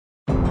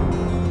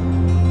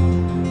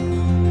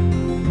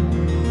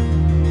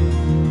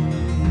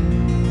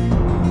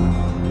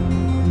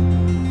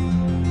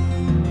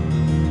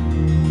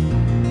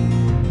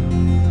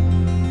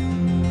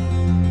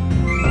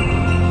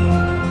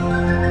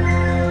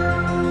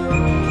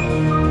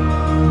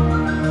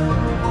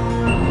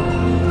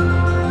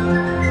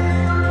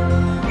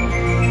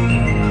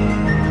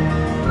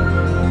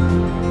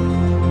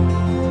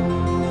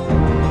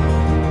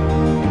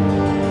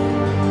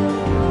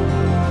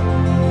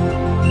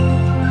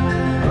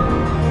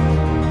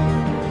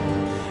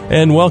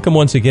And welcome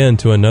once again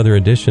to another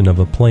edition of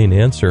A Plain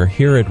Answer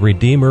here at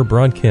Redeemer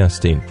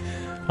Broadcasting.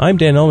 I'm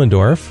Dan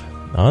Ellendorf.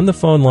 On the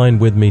phone line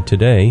with me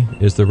today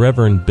is the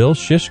Reverend Bill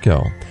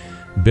Shishko.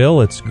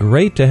 Bill, it's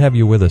great to have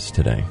you with us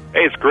today.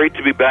 Hey, it's great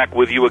to be back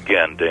with you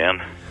again,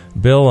 Dan.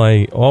 Bill,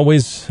 I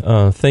always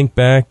think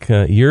back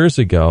years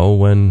ago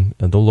when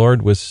the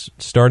Lord was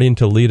starting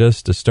to lead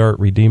us to start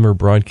Redeemer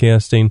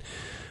Broadcasting,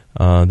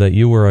 that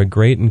you were a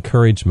great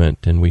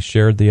encouragement, and we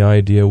shared the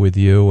idea with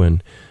you,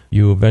 and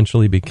you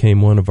eventually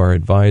became one of our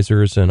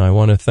advisors, and I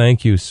want to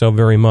thank you so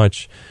very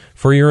much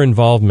for your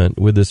involvement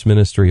with this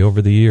ministry over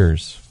the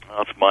years.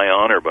 Well, it's my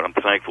honor, but I'm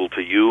thankful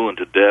to you and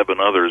to Deb and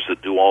others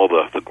that do all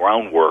the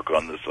groundwork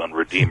on this, on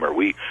Redeemer.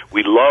 We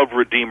love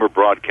Redeemer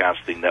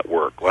Broadcasting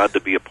Network. Glad to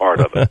be a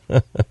part of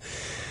it.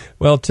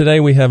 Well, today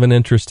we have an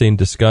interesting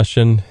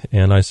discussion,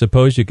 and I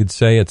suppose you could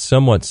say it's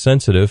somewhat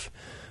sensitive,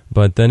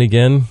 but then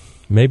again,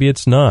 maybe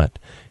it's not.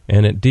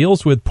 And it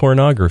deals with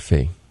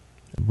pornography.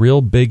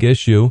 Real big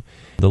issue.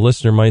 The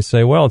listener might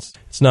say, well,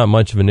 it's not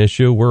much of an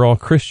issue. We're all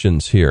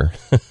Christians here.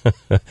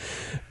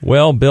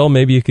 Well, Bill,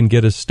 maybe you can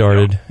get us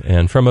started. Yeah.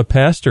 And from a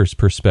pastor's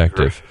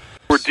perspective.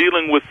 We're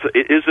dealing with,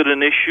 is it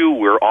an issue?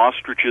 We're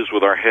ostriches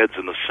with our heads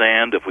in the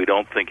sand if we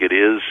don't think it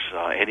is.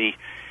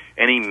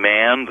 Any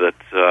man that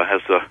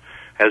has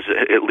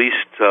at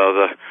least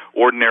the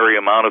ordinary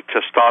amount of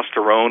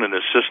testosterone in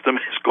his system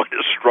is going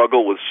to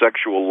struggle with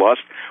sexual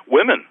lust.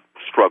 Women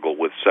struggle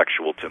with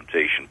sexual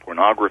temptation.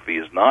 Pornography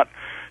is not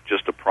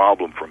just a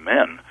problem for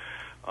men.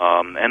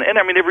 And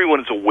I mean, everyone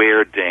is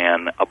aware,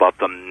 Dan, about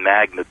the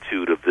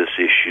magnitude of this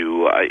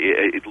issue.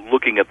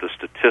 Looking at the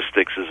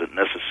statistics isn't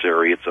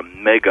necessary. It's a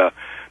mega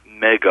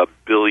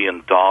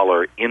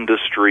billion-dollar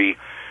industry.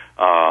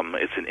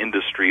 It's an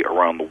industry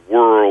around the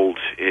world,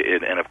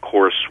 and of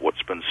course,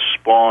 what's been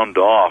spawned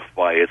off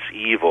by its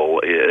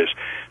evil is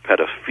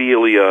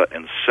pedophilia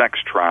and sex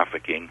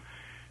trafficking.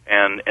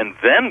 And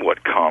then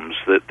what comes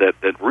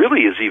that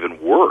really is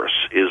even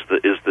worse is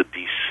the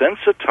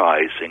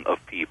desensitizing of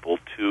people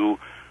to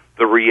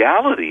the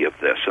reality of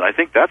this. And I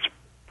think that's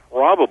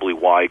probably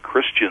why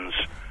Christians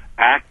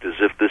act as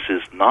if this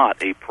is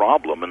not a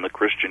problem in the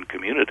Christian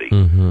community.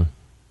 Mm-hmm.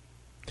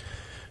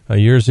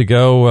 Years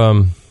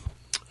ago,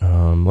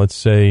 let's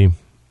say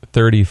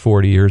 30,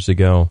 40 years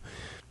ago,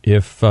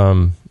 if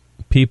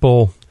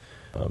people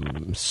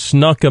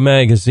snuck a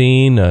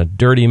magazine, a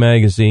dirty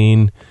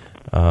magazine,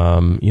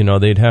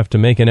 they'd have to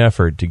make an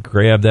effort to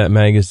grab that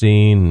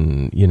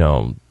magazine,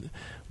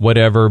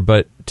 whatever.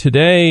 But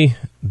today,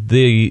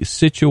 the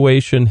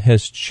situation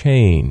has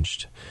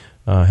changed.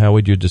 How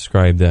would you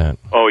describe that?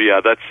 Oh,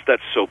 yeah,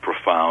 that's so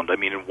profound. I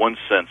mean, in one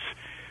sense,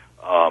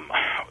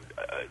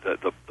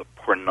 the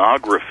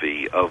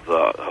pornography of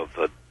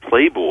the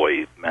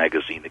Playboy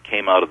magazine that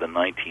came out of the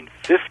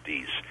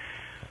 1950s,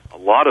 a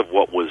lot of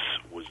what was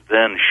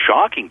then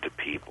shocking to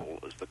people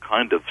is the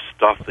kind of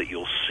stuff that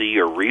you'll see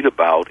or read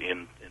about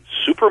in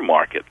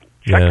supermarket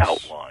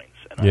checkout lines.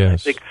 And I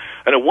think,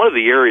 and one of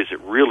the areas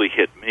that really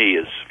hit me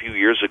is a few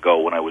years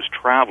ago when I was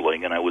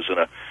traveling and I was in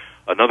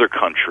another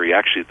country.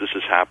 Actually, this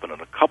has happened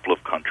in a couple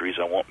of countries.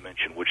 I won't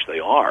mention which they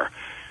are.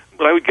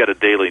 But I would get a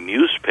daily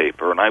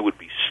newspaper and I would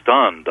be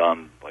stunned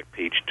on like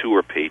page 2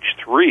 or page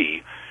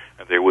 3.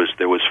 There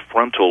was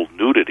frontal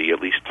nudity, at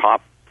least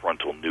top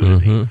frontal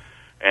nudity. Mm-hmm.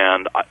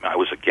 And I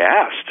was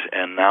aghast.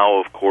 And now,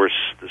 of course,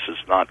 this is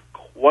not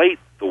quite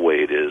the way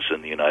it is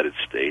in the United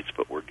States,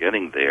 but we're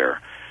getting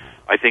there.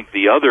 I think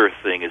the other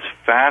thing is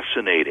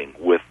fascinating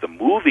with the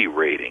movie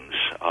ratings,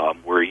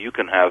 where you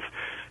can have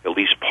at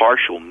least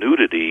partial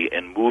nudity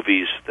in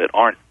movies that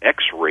aren't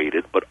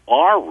X-rated but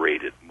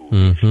R-rated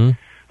movies. Mm-hmm.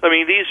 I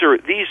mean,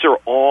 these are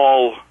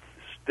all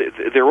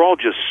they're all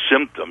just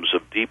symptoms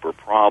of deeper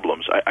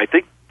problems. I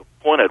think the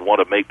point I'd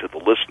want to make to the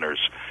listeners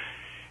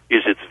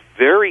is it's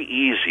very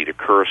easy to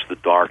curse the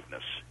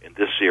darkness in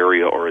this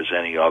area or as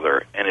any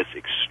other, and it's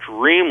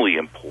extremely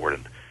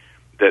important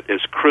that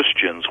as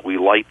Christians we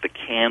light the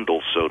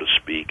candle, so to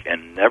speak,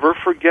 and never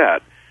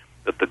forget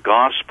that the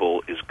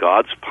gospel is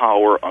God's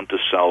power unto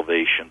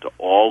salvation to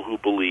all who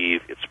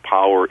believe. Its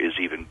power is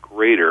even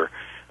greater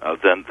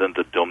than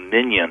the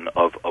dominion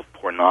of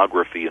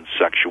pornography and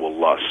sexual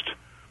lust.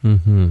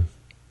 Mm-hmm.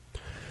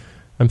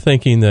 I'm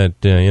thinking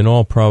that in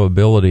all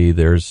probability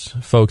there's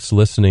folks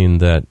listening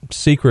that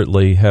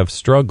secretly have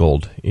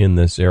struggled in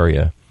this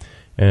area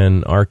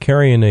and are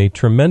carrying a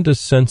tremendous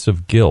sense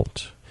of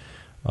guilt.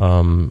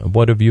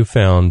 What have you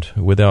found,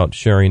 without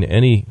sharing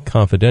any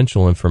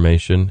confidential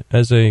information,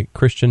 as a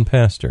Christian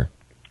pastor?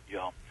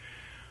 Yeah.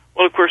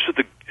 Well, of course,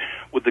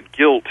 with the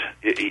guilt,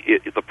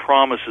 the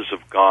promises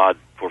of God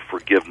for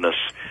forgiveness,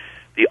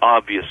 the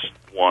obvious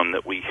one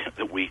that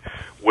we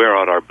wear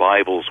out our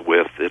Bibles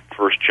with, at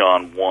 1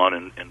 John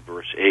 1 and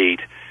verse 8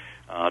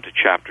 to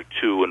chapter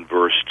 2 and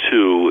verse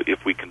 2,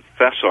 if we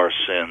confess our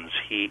sins,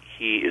 He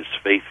is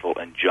faithful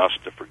and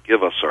just to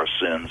forgive us our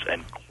sins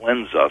and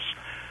cleanse us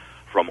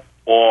from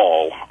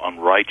all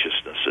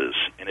unrighteousnesses.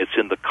 And it's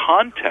in the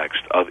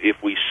context of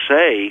if we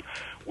say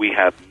we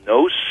have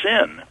no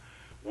sin,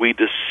 we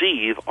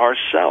deceive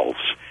ourselves.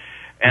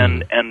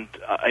 And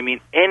I mean,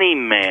 any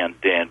man,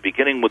 Dan,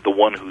 beginning with the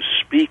one who's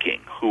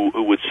speaking, who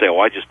would say, "Oh,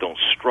 I just don't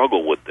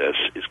struggle with this,"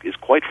 is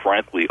quite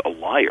frankly a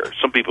liar.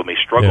 Some people may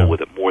struggle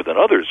with it more than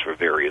others for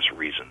various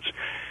reasons.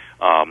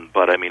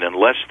 But I mean,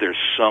 unless there's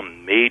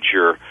some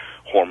major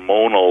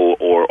hormonal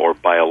or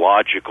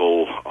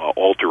biological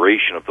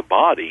alteration of the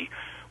body,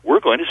 we're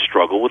going to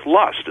struggle with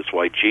lust. It's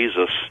why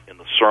Jesus, in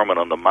the Sermon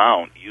on the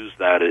Mount, used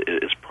that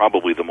as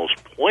probably the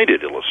most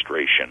pointed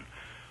illustration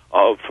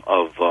of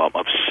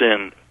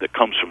sin that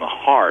comes from the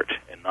heart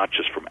and not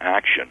just from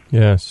action.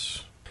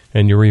 Yes.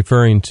 And you're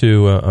referring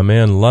to a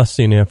man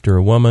lusting after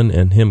a woman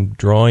and him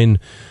drawing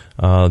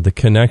the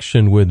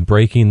connection with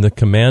breaking the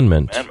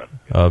commandment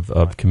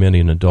of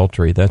committing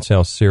adultery. That's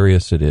how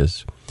serious it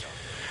is.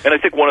 And I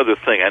think one other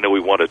thing I know we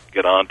want to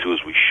get on to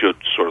is we should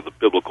sort of the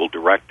biblical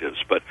directives,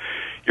 but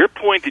your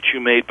point that you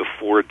made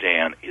before,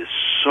 Dan, is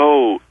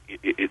so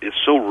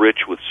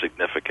rich with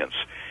significance.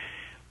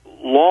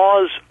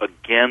 Laws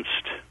against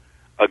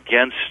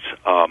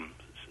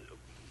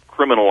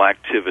criminal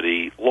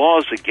activity,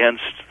 laws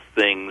against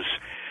things,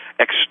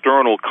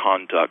 external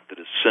conduct that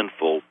is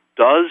sinful,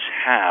 does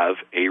have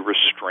a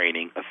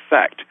restraining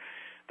effect.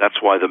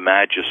 That's why the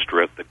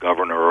magistrate, the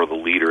governor, or the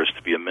leader is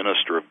to be a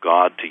minister of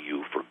God to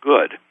you for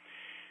good.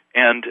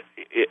 And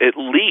at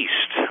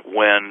least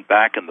when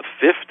back in the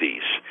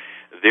 50s,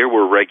 there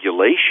were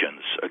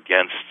regulations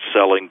against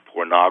selling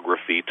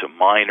pornography to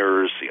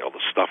minors. You know,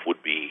 the stuff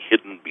would be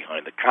hidden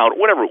behind the counter,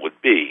 whatever it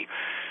would be.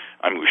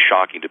 I mean, it was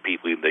shocking to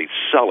people, and they'd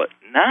sell it.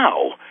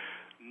 Now,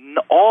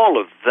 all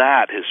of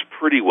that has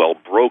pretty well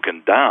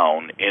broken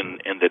down in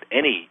that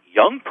any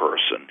young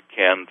person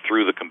can,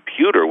 through the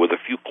computer, with a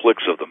few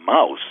clicks of the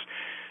mouse,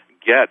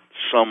 get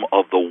some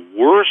of the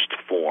worst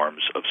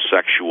forms of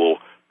sexual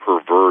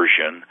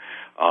perversion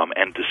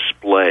and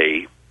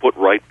display put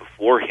right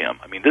before him.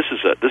 I mean, this is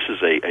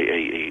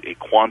a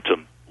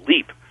quantum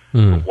leap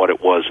from what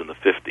it was in the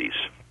 50s.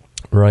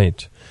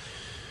 Right.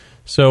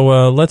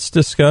 So let's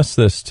discuss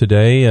this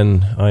today,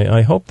 and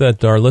I hope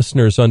that our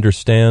listeners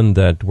understand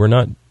that we're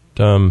not,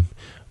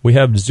 we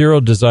have zero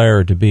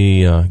desire to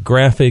be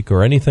graphic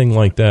or anything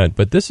like that,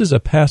 but this is a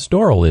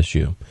pastoral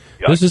issue.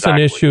 Yeah, this is an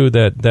issue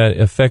that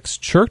affects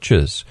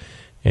churches,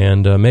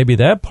 and maybe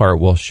that part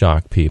will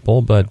shock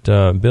people, but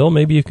Bill,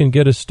 maybe you can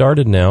get us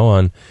started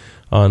now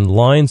on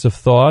lines of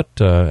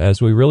thought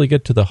as we really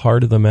get to the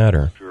heart of the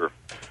matter. Sure.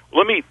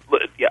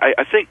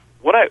 I think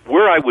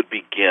where I would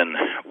begin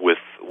with,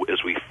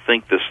 as we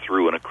think this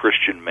through in a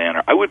Christian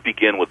manner, I would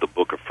begin with the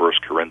book of 1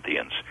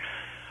 Corinthians.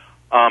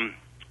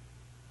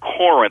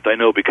 Corinth, I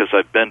know because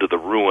I've been to the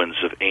ruins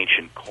of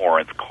ancient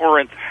Corinth.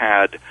 Corinth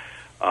had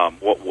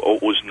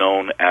what was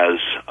known as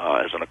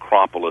an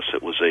acropolis.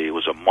 It was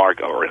a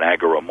an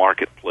agora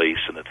marketplace,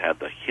 and it had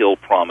the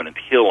prominent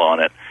hill on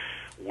it,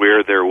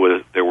 where there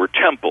were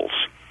temples.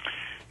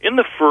 In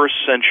the first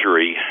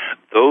century,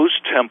 those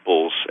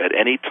temples at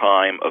any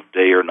time of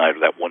day or night, or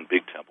that one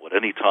big temple, at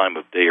any time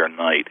of day or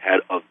night, had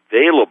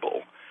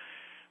available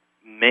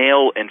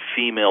male and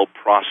female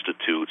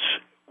prostitutes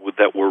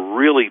that were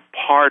really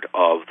part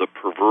of the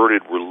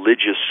perverted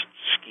religious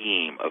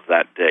scheme of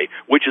that day,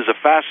 which is a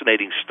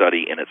fascinating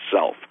study in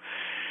itself.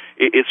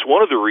 It's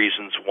one of the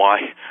reasons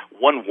why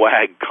one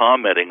wag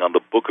commenting on the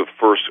book of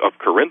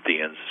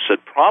Corinthians said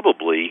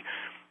probably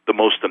the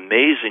most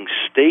amazing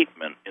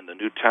statement in the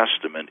New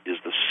Testament is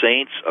the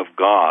saints of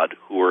God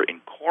who are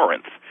in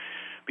Corinth,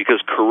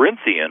 because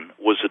Corinthian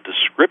was a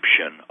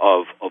description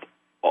of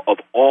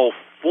all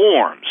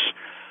forms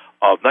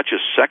of not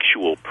just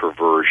sexual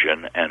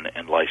perversion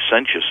and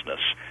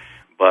licentiousness,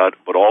 but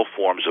all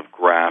forms of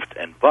graft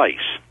and vice.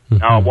 Mm-hmm.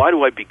 Now, why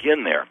do I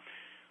begin there?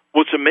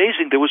 Well, it's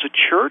amazing. There was a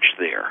church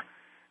there,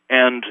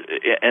 and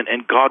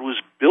God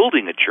was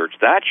building a church.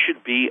 That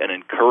should be an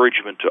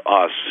encouragement to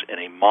us in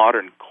a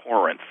modern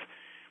Corinth,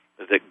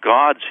 that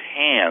God's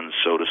hands,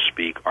 so to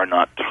speak, are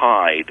not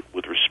tied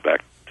with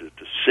respect to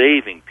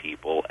saving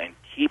people and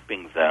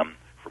keeping them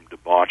from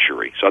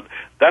debauchery. So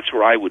that's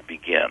where I would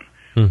begin.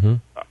 Mm-hmm.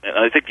 And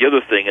I think the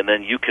other thing, and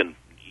then you can,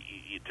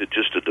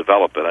 to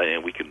develop it,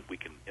 and we can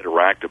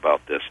interact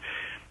about this,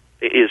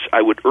 is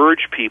I would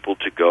urge people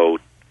to go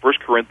 1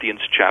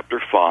 Corinthians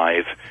chapter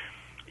 5.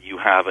 You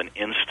have an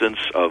instance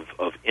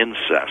of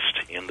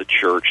incest in the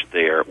church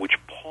there, which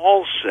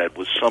Paul said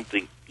was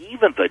something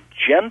even the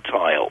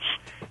Gentiles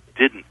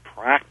didn't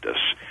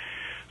practice.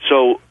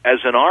 So, as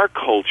in our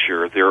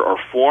culture, there are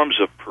forms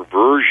of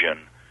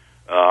perversion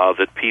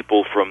that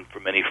people from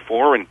many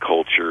foreign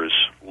cultures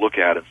look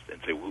at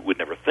and say, we would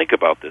never think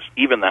about this.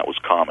 Even that was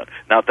common.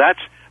 Now, that's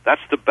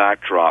the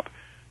backdrop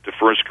to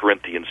 1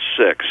 Corinthians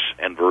 6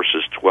 and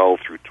verses 12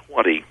 through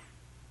 20,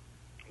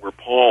 where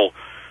Paul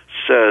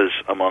says,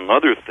 among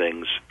other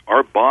things,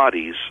 our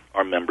bodies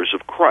are members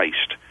of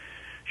Christ.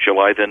 Shall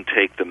I then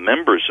take the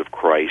members of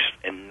Christ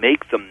and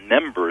make them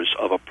members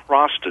of a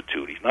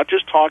prostitute? He's not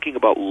just talking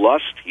about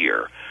lust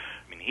here.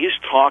 I mean, he's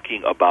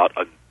talking about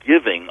a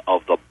giving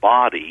of the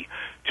body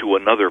to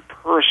another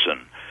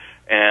person.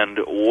 And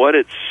what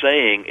it's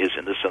saying is,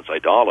 in this sense,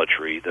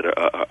 idolatry, that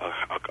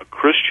a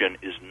Christian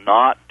is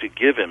not to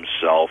give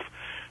himself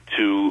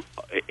to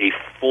a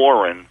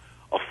foreign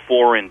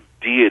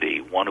deity,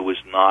 one who is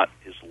not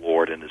his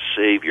Lord and his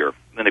Savior.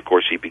 And then, of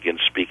course, he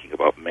begins speaking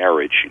about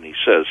marriage, and he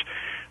says,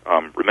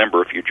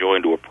 remember, if you're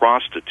joined to a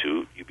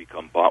prostitute, you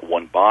become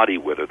one body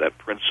with her. That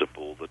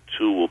principle, the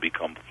two will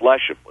become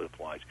flesh,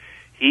 applies.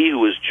 He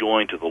who is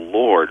joined to the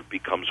Lord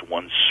becomes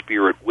one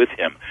spirit with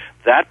him.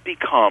 That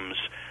becomes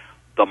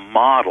the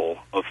model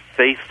of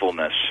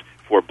faithfulness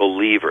for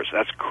believers.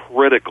 That's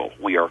critical.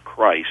 We are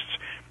Christ's.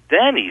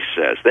 Then he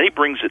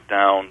brings it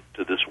down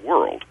to this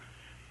world.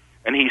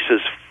 And he says,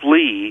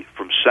 flee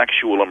from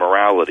sexual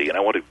immorality. And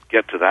I want to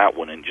get to that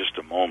one in just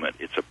a moment.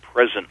 It's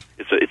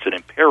an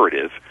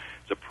imperative.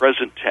 It's a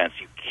present tense.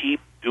 You keep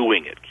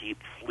doing it. Keep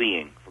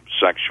fleeing from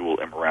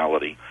sexual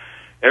immorality.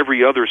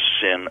 Every other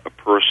sin a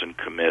person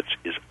commits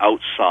is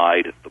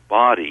outside the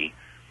body,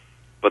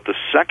 but the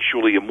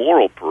sexually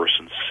immoral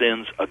person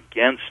sins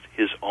against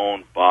his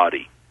own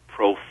body.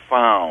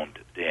 Profound,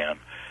 Dan.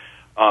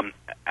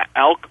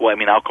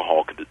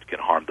 Alcohol can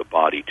harm the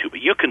body too, but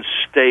you can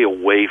stay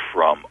away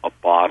from a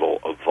bottle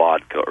of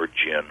vodka or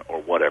gin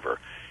or whatever.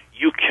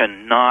 You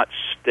cannot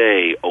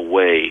stay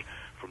away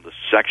from the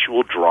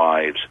sexual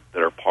drives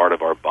that are part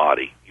of our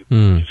body. You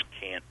just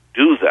can't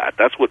do that.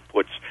 That's what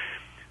puts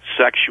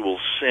sexual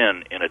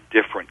sin in a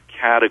different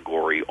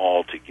category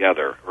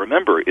altogether.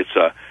 Remember,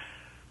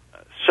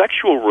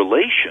 sexual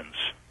relations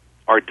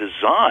are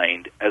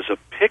designed as a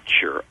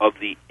picture of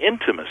the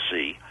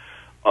intimacy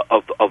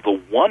of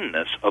the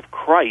oneness of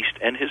Christ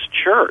and his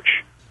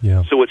church.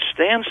 Yeah. So it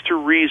stands to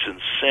reason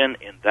sin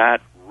in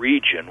that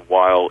region,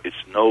 while it's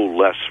no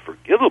less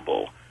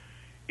forgivable,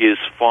 is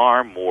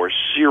far more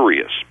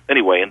serious.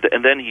 Anyway,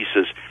 and then he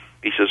says,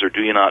 or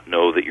do you not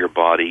know that your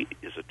body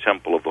is a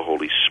temple of the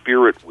Holy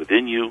Spirit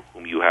within you,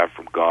 whom you have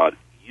from God?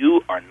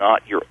 You are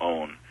not your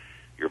own.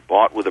 You're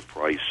bought with a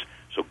price,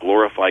 so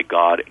glorify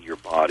God in your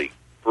body.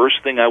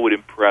 First thing I would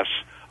impress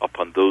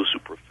upon those who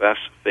profess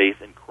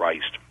faith in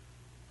Christ,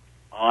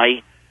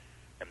 I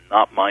am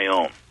not my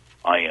own.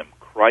 I am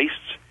Christ's.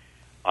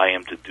 I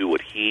am to do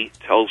what he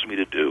tells me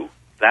to do.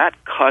 That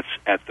cuts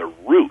at the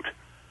root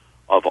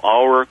of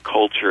our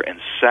culture, and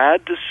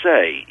sad to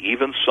say,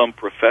 even some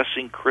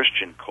professing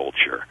Christian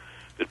culture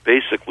that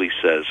basically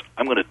says,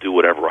 I'm going to do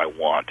whatever I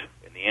want.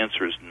 And the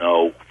answer is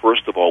no.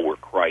 First of all, we're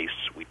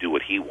Christ's. We do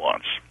what he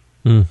wants.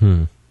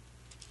 Mm-hmm.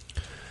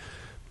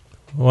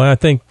 Well, I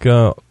think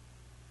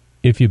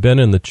if you've been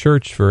in the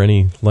church for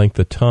any length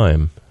of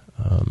time,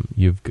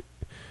 you've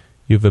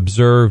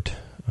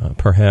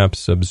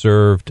perhaps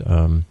observed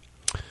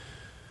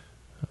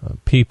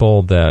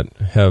people that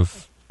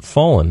have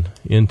fallen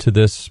into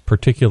this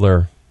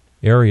particular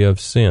area of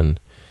sin,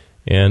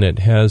 and it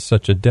has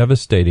such a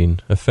devastating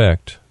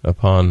effect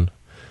upon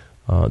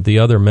the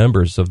other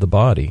members of the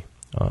body.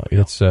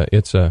 It's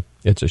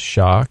a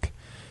shock,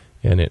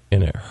 and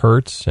it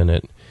hurts, and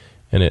it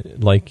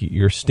like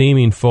you're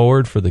steaming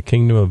forward for the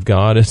kingdom of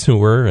God, as it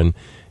were, and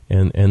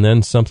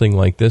then something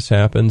like this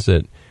happens.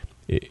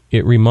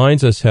 It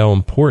reminds us how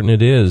important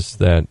it is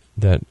that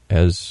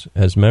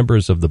as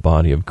members of the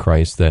body of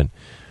Christ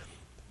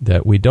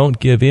that we don't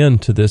give in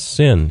to this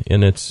sin,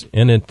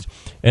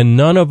 and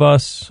none of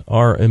us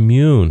are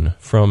immune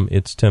from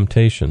its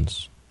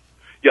temptations.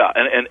 Yeah,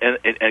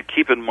 and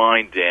keep in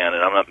mind, Dan,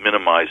 and I'm not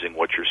minimizing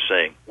what you're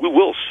saying, we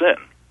will sin.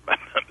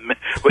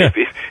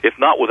 If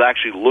not with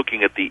actually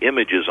looking at the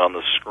images on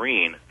the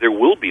screen, there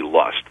will be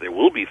lust, there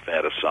will be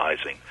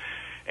fantasizing.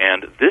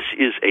 And this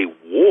is a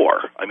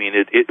war. I mean,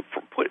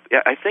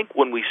 I think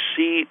when we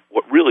see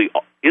what really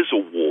is a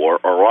war,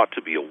 or ought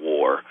to be a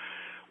war,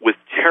 with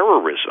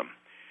terrorism,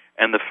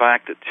 and the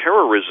fact that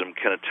terrorism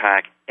can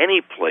attack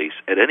any place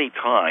at any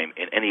time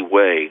in any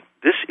way,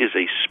 this is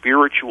a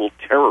spiritual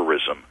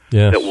terrorism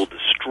Yes. that will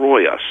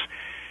destroy us.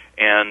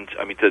 And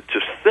I mean, to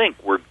think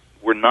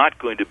we're not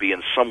going to be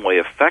in some way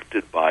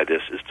affected by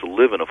this is to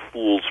live in a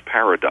fool's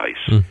paradise.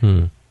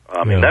 Mm-hmm.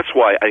 And that's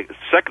why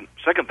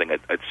second thing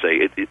I'd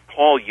say,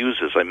 Paul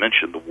uses, I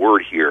mentioned the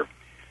word here,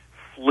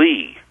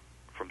 flee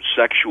from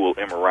sexual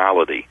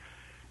immorality,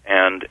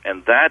 and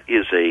that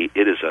is a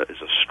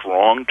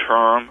strong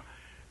term,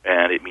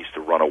 and it means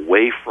to run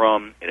away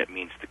from, and it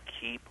means to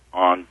keep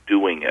on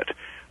doing it.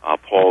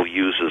 Paul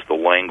uses the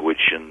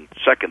language in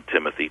 2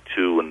 Timothy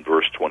 2 and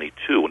verse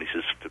 22, and he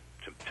says to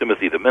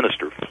Timothy the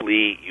minister,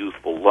 flee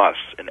youthful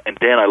lusts. And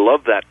Dan, I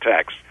love that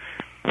text,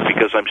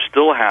 because I'm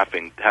still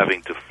having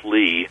to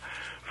flee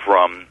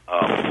from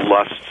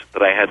lusts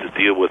that I had to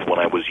deal with when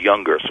I was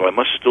younger, so I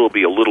must still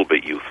be a little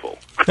bit youthful.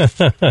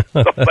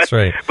 That's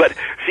right. But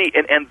see,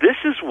 and this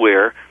is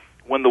where,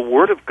 when the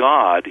Word of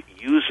God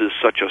uses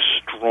such a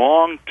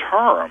strong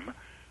term,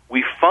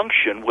 we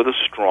function with a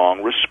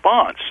strong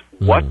response.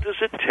 What does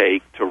it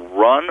take to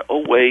run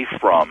away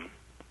from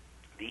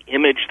the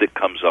image that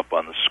comes up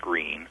on the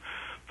screen,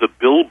 the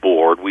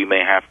billboard we may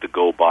have to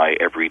go by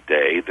every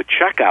day, the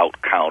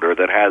checkout counter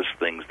that has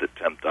things that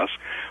tempt us,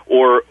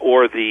 or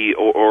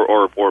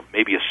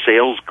maybe a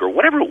sales girl,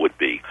 whatever it would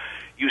be?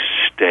 You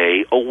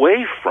stay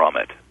away from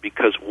it.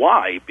 Because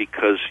why?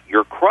 Because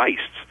you're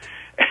Christ's.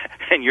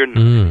 and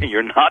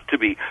you're not to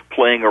be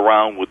playing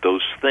around with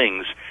those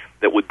things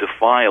that would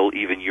defile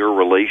even your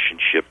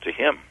relationship to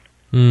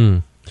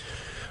Him.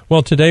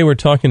 Well, today we're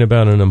talking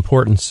about an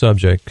important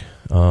subject,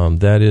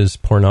 that is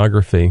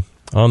pornography.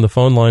 On the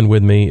phone line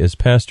with me is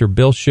Pastor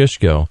Bill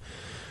Shishko,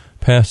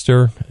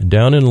 pastor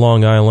down in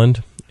Long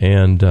Island,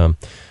 and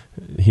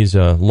he's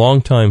a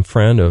longtime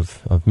friend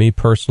of me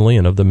personally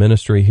and of the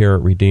ministry here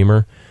at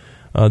Redeemer.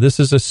 This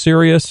is a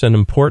serious and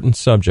important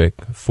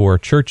subject for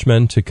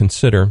churchmen to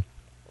consider,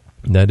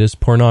 that is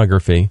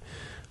pornography.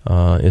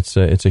 It's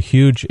a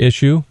huge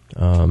issue.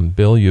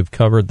 Bill, you've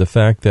covered the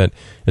fact that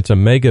it's a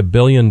mega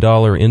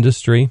billion-dollar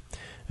industry,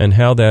 and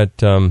how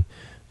that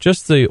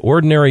just the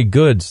ordinary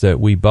goods that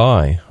we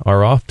buy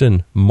are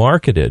often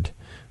marketed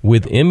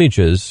with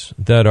images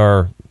that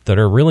are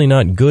really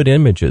not good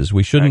images.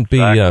 We shouldn't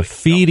be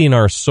feeding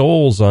our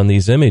souls on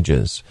these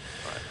images.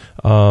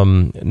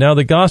 Now,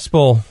 the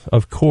gospel,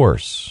 of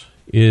course,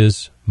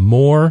 is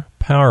more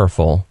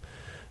powerful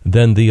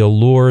than the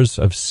allures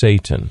of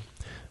Satan.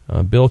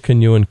 Bill,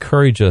 can you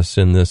encourage us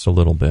in this a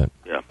little bit?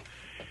 Yeah,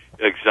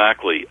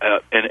 exactly.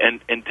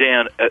 And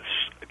Dan, it's,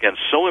 again,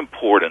 so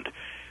important.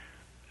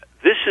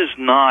 This is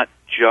not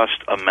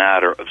just a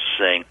matter of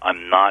saying,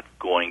 I'm not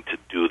going to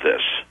do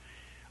this.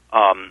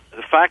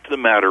 The fact of the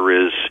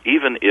matter is,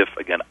 even if,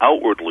 again,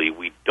 outwardly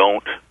we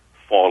don't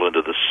fall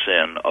into the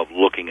sin of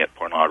looking at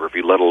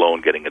pornography, let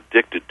alone getting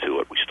addicted to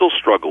it, we still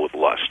struggle with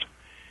lust.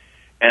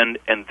 And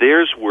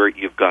there's where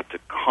you've got to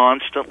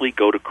constantly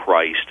go to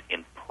Christ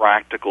in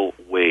practical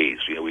ways.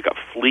 You know, we've got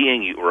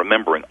fleeing,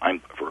 remembering,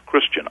 for a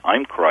Christian,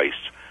 I'm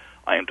Christ.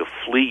 I am to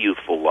flee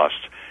youthful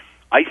lust.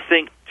 I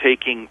think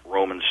taking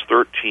Romans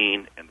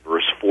 13 and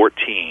verse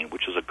 14,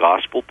 which is a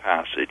gospel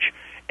passage,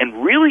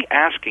 and really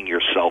asking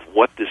yourself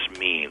what this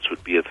means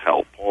would be of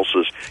help. Paul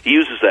says, he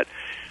uses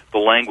the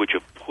language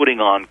of putting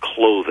on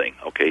clothing.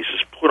 Okay, he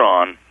says, put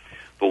on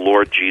the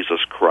Lord Jesus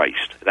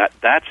Christ.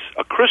 That's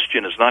a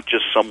Christian is not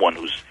just someone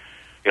who's,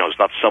 it's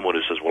not someone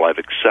who says, well, I've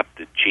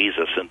accepted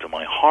Jesus into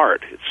my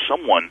heart. It's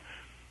someone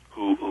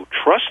who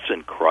trusts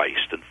in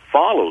Christ and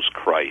follows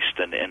Christ,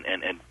 and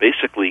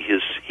basically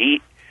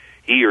he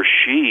or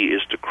she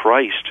is to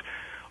Christ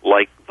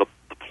like the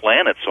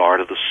planets are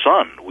to the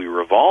sun. We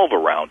revolve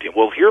around Him.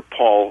 Well, here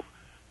Paul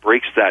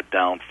breaks that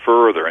down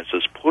further and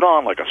says, put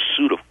on like a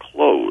suit of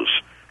clothes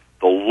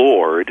the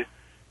Lord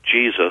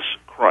Jesus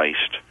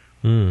Christ,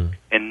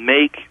 and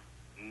make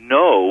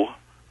no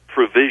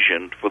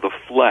provision for the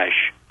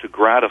flesh to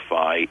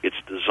gratify its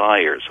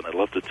desires. And I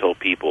love to tell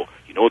people,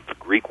 you know what the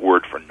Greek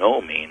word for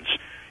no means?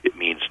 It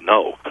means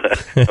no.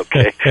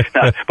 Okay?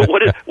 Now, but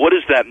what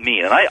does that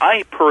mean? And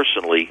I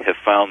personally have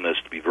found this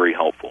to be very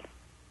helpful.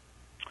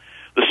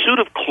 The suit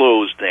of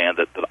clothes, Dan,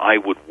 that I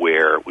would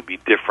wear would be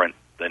different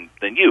than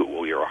you.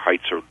 Well, our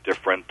heights are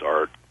different,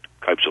 our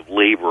types of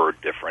labor are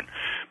different,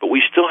 but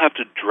we still have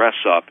to dress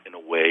up in a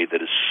way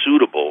that is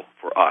suitable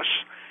for us.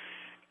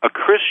 A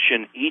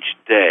Christian each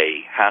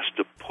day has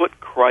to put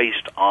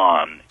Christ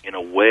on in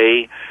a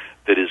way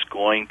that is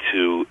going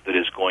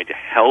to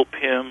help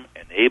him,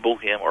 enable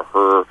him or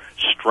her,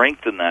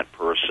 strengthen that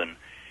person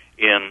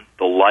in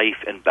the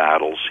life and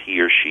battles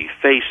he or she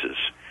faces.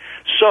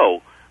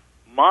 So,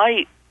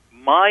 my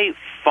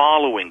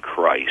following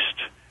Christ,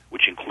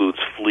 which includes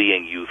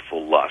fleeing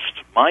youthful lust,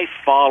 my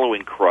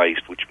following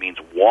Christ, which means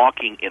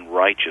walking in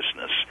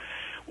righteousness,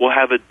 may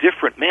have a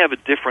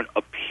different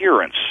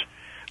appearance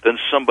than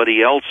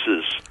somebody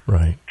else's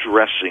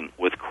dressing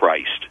with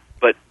Christ.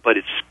 But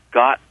it's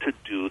got to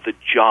do the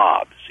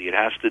job. See, it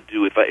has to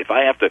do, if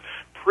I have to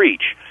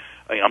preach,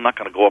 I'm not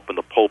going to go up in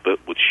the pulpit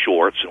with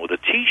shorts and with a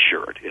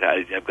T-shirt.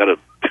 I've got to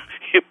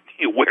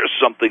you wear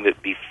something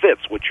that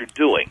befits what you're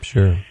doing.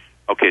 Sure.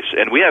 Okay, so,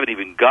 and we haven't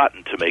even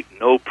gotten to make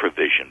no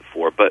provision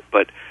for, but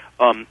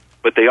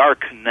they are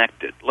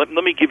connected. Let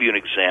me give you an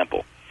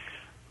example.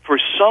 For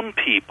some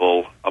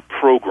people, a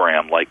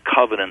program like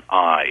Covenant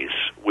Eyes,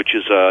 which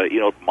is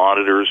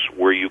monitors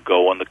where you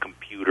go on the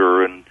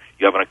computer and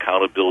you have an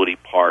accountability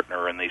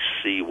partner, and they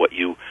see what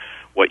you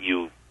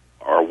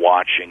are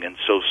watching, and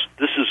so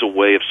this is a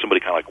way of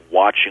somebody kind of like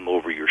watching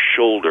over your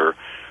shoulder,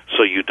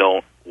 so you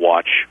don't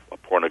watch a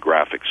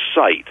pornographic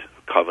site.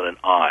 Covenant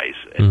Eyes,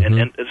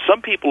 and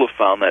some people have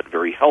found that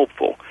very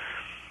helpful.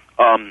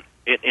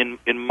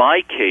 In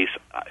my case,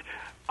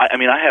 I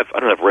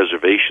don't have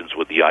reservations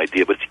with the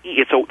idea, but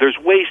there's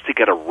ways to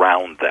get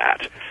around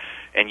that,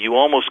 and you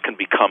almost can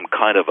become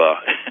kind of a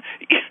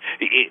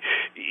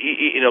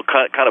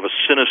kind of a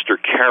sinister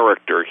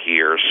character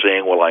here,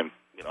 saying, well, I'm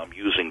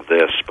using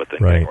this, but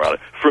then getting around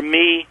it. For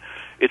me,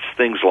 it's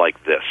things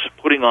like this.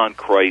 Putting on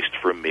Christ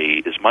for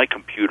me is my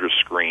computer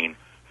screen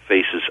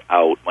faces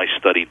out, my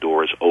study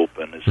door is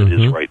open, as it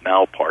is right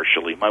now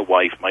partially. My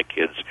wife, my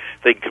kids,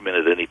 they can come in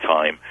at any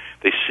time.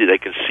 They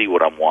can see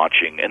what I'm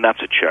watching, and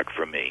that's a check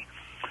for me.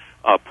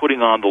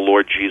 Putting on the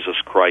Lord Jesus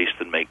Christ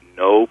and make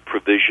no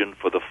provision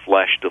for the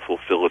flesh to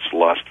fulfill its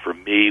lust, for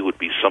me, would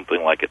be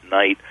something like at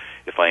night,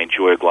 if I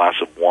enjoy a glass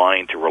of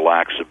wine to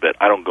relax a bit,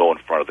 I don't go in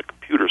front of the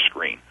computer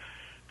screen,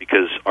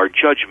 because our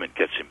judgment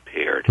gets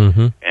impaired,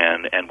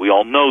 and we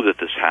all know that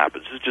this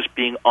happens. It's just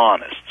being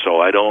honest.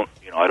 So I don't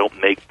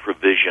make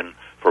provision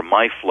for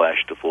my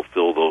flesh to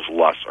fulfill those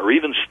lusts, or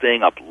even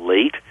staying up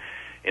late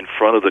in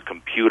front of the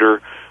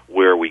computer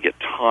where we get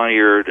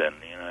tired and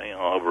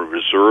our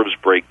reserves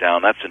break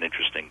down. That's an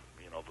interesting,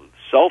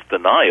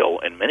 self-denial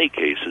in many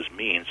cases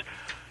means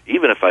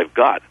even if I've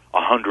got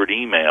 100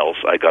 emails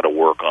I got to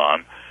work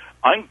on,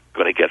 I'm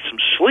going to get some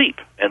sleep.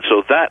 And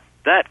so that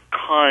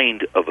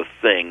kind of a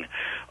thing.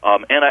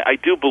 And I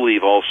do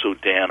believe also,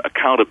 Dan,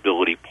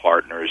 accountability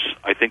partners,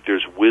 I think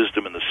there's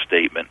wisdom in the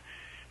statement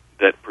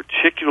that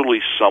particularly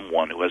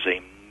someone who has a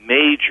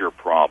major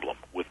problem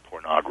with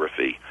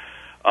pornography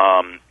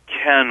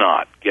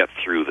cannot get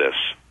through this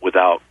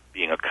without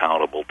being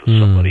accountable to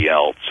somebody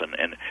else,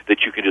 and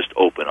that you can just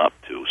open up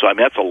to. So,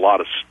 that's a lot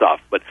of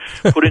stuff. But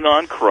putting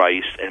on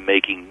Christ and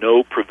making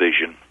no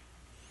provision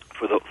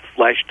for the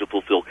flesh to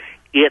fulfill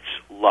its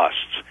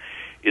lusts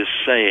is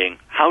saying,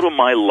 how do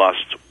my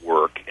lusts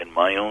work in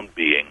my own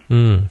being,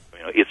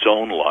 its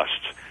own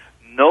lusts?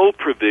 No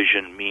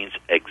provision means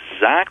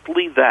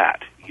exactly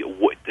that.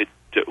 What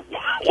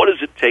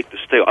does it take to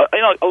stay?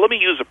 Let me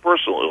use a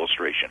personal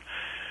illustration.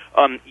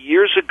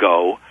 Years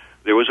ago,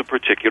 there was a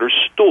particular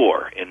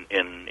store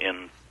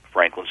in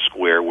Franklin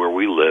Square where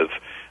we live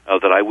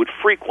that I would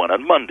frequent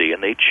on Monday,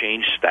 and they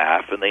changed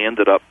staff, and they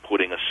ended up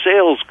putting a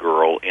sales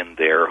girl in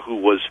there who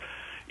was,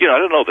 I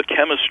don't know, the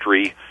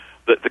chemistry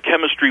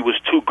was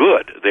too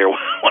good there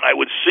when I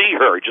would see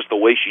her, just the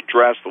way she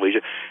dressed,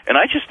 and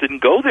I just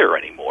didn't go there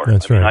anymore.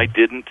 That's right. I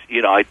didn't,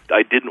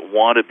 I didn't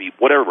want to be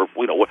whatever,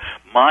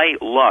 my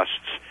lusts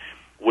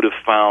would have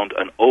found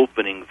an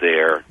opening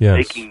there. Yes.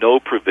 Making no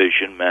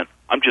provision meant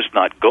I'm just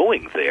not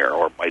going there,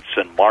 or I'd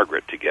send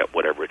Margaret to get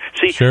whatever.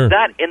 See, sure.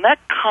 that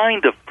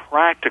kind of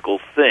practical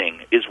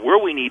thing is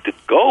where we need to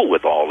go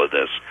with all of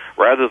this,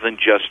 rather than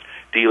just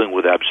dealing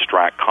with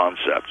abstract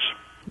concepts.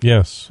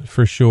 Yes,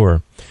 for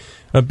sure.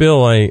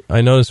 Bill,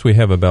 I notice we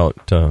have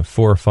about 4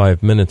 or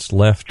 5 minutes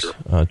left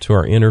to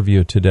our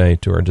interview today,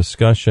 to our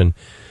discussion.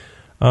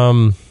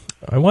 I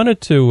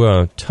wanted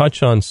to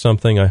touch on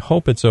something. I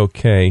hope it's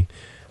okay,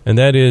 and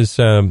that is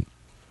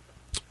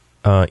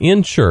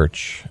in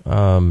church.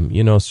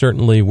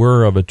 Certainly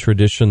we're of a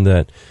tradition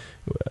that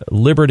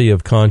liberty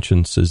of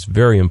conscience is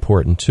very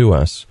important to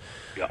us,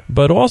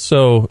 but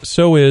also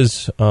so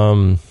is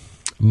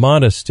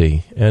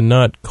modesty and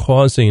not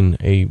causing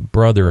a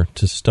brother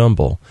to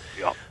stumble.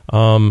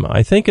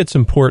 I think it's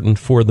important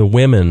for the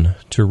women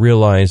to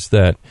realize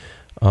that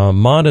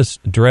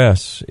modest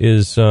dress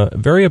is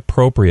very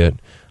appropriate,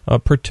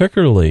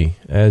 particularly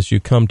as you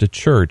come to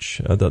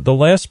church. The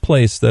last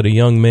place that a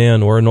young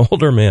man or an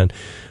older man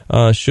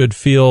should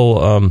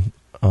feel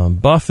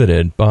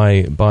buffeted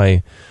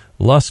by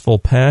lustful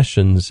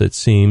passions, it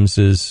seems,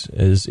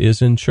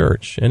 is in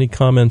church. Any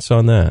comments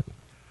on that?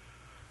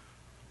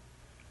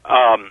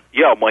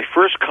 My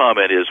first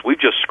comment is we're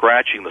just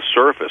scratching the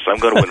surface. I'm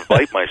going to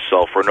invite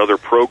myself for another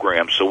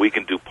program so we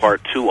can do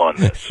part 2 on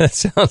this. That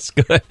sounds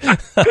good.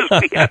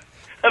 Because we have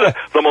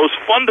the most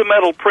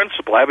fundamental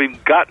principle I haven't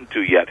even gotten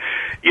to yet.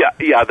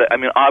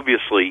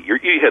 Obviously, you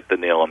hit the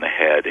nail on the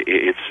head.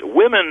 It's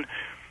women.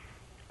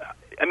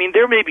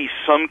 There may be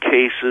some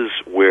cases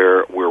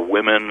where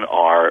women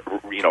are,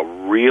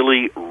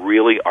 really,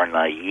 really are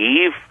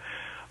naive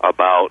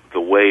about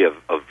the way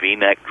a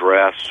V-neck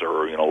dress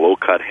or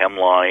low-cut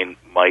hemline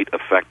might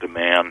affect a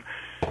man.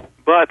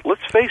 But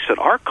let's face it,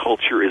 our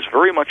culture is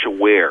very much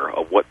aware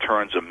of what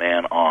turns a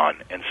man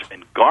on,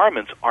 and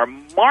garments are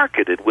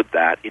marketed with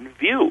that in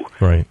view.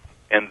 Right.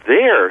 And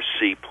there,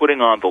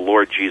 putting on the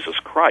Lord Jesus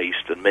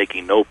Christ and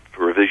making no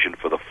provision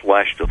for the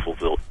flesh to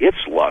fulfill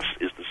its lust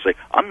is to say,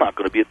 I'm not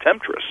going to be a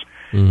temptress.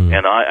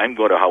 And I'm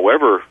going to,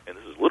 however, and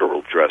this is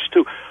literal dress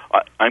too,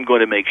 I'm going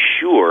to make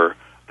sure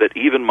that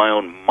even my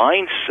own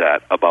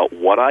mindset about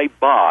what I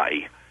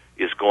buy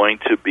is going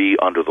to be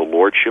under the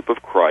lordship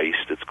of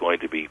Christ. It's going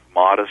to be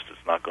modest.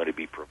 It's not going to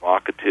be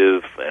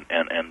provocative,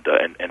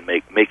 and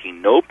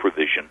making no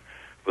provision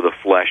for the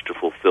flesh to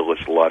fulfill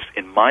its lust.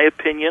 In my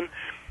opinion,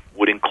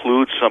 would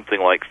include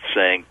something like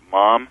saying,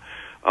 "Mom,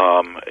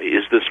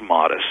 is this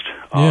modest?"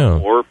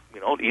 Or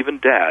even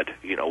Dad.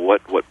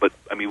 What? But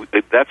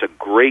that's a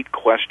great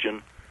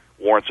question.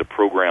 Warrants a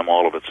program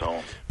all of its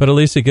own. But at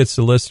least it gets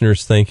the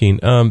listeners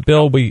thinking.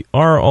 Bill, we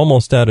are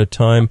almost out of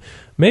time.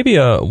 Maybe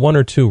 1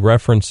 or 2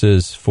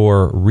 references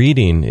for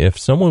reading. If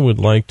someone would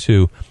like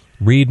to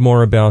read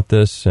more about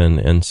this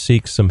and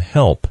seek some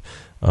help,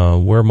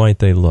 where might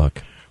they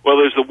look? Well,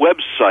 there's the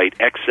website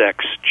XX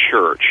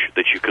Church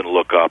that you can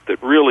look up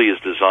that really is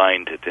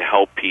designed to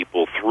help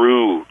people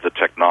through the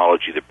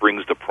technology that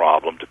brings the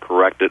problem, to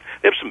correct it.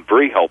 They have some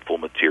very helpful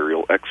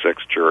material, XX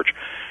Church.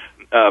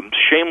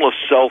 Shameless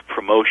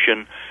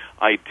self-promotion.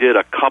 I did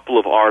a couple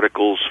of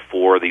articles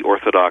for the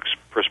Orthodox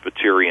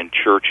Presbyterian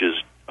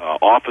Church's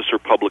officer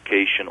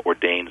publication,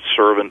 Ordained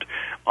Servant,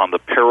 on the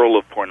peril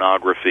of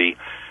pornography.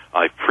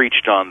 I've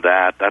preached on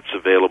that. That's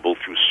available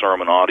through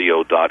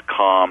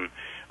sermonaudio.com.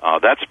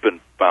 That's been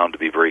found to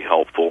be very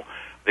helpful.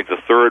 I think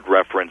the third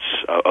reference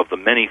of the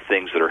many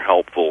things that are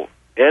helpful,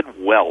 Ed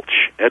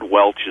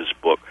Welch's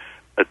book,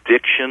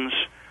 Addictions,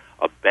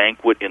 A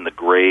Banquet in the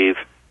Grave,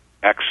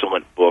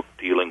 excellent book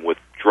dealing with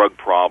drug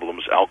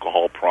problems,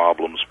 alcohol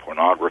problems,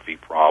 pornography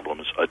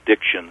problems,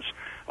 addictions,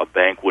 A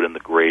Banquet in the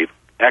Grave,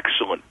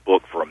 excellent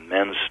book for a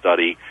men's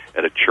study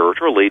at a church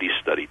or a ladies'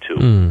 study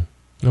too.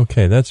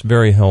 Okay, that's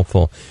very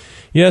helpful.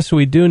 Yes,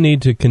 we do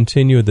need to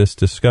continue this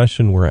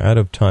discussion. We're out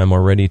of time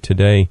already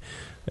today.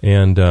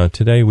 And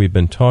today we've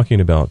been talking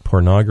about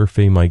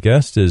pornography. My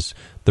guest is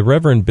the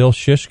Reverend Bill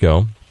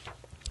Shishko,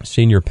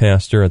 senior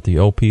pastor at the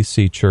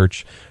OPC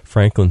Church,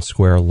 Franklin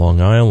Square, Long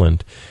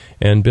Island.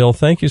 And Bill,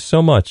 thank you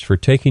so much for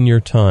taking your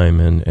time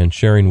and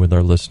sharing with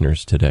our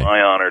listeners today.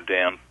 My honor,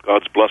 Dan.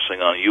 God's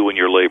blessing on you and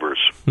your labors.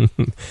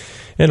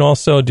 And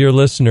also, dear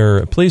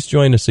listener, please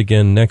join us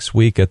again next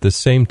week at the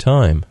same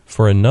time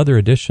for another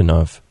edition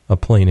of A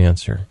Plain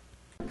Answer.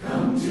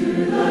 Come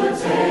to the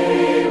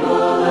table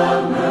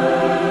of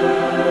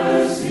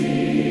mercy,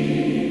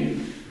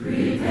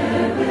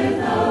 prepared with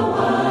the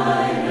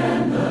wine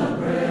and the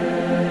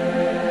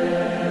bread.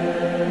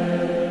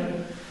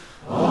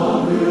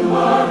 All who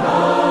are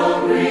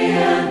hungry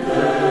and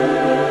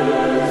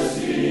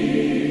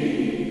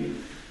thirsty,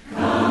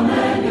 come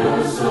and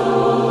your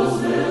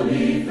souls will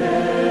be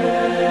fed.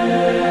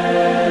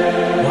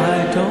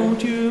 Why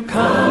don't you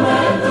come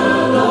at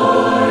the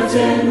Lord's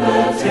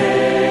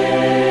invitation?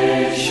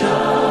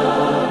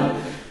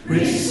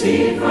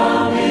 Receive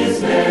from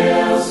his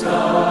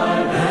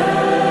nail-scarred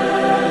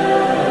hand.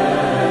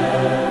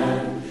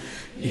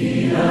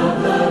 Eat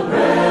of the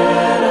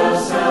bread of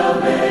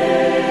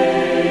salvation.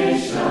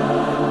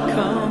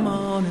 come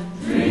on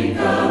and Drink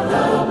of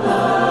the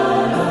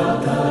blood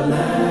of the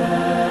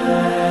Lamb.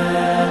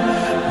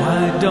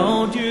 why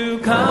don't you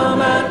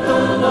come at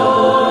the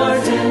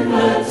Lord's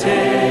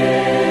invitation?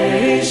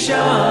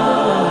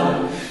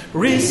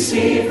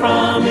 Receive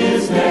from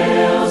his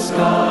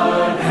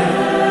nail-scarred hand.